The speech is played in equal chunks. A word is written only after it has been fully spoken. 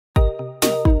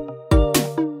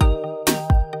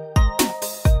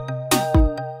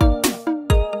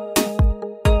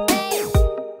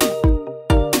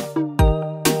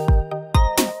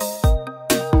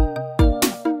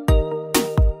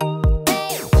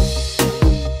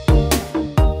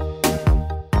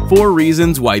4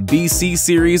 reasons why BC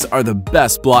series are the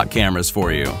best block cameras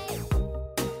for you.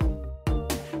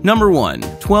 Number 1.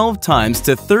 12 times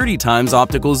to 30 times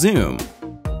optical zoom.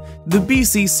 The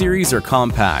BC series are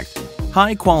compact,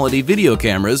 high-quality video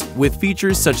cameras with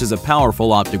features such as a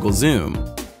powerful optical zoom.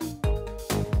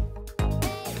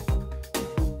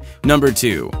 Number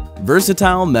 2.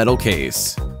 Versatile metal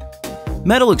case.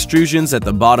 Metal extrusions at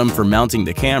the bottom for mounting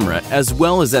the camera, as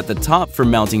well as at the top for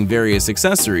mounting various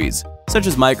accessories, such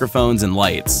as microphones and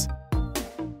lights.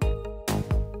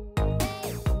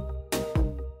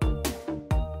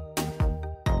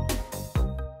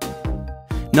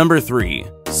 Number 3.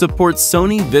 Supports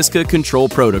SONY VISCA control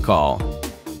protocol.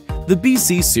 The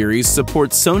BC series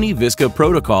supports SONY VISCA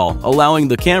protocol, allowing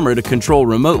the camera to control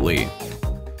remotely.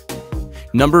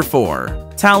 Number 4.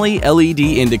 Tally LED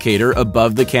indicator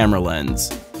above the camera lens.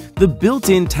 The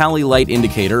built-in tally light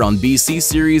indicator on BC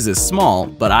series is small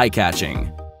but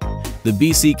eye-catching. The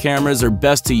BC cameras are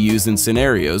best to use in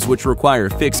scenarios which require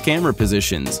fixed camera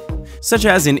positions, such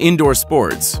as in indoor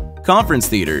sports, conference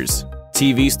theaters,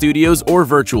 TV studios, or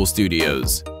virtual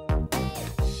studios.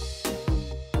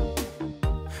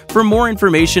 For more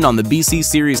information on the BC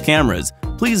series cameras,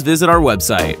 please visit our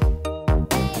website.